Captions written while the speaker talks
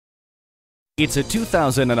It's a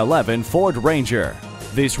 2011 Ford Ranger.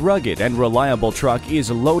 This rugged and reliable truck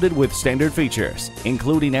is loaded with standard features,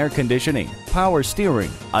 including air conditioning, power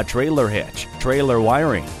steering, a trailer hitch, trailer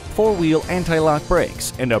wiring, four-wheel anti-lock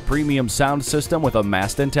brakes, and a premium sound system with a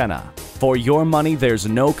mast antenna. For your money, there's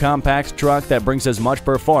no compact truck that brings as much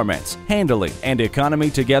performance, handling, and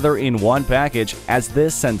economy together in one package as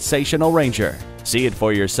this sensational Ranger. See it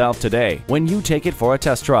for yourself today when you take it for a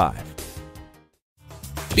test drive.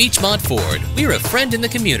 Beechmont Ford, we're a friend in the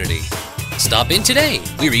community. Stop in today.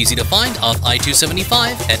 We're easy to find off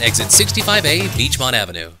I-275 at exit 65A Beechmont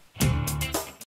Avenue.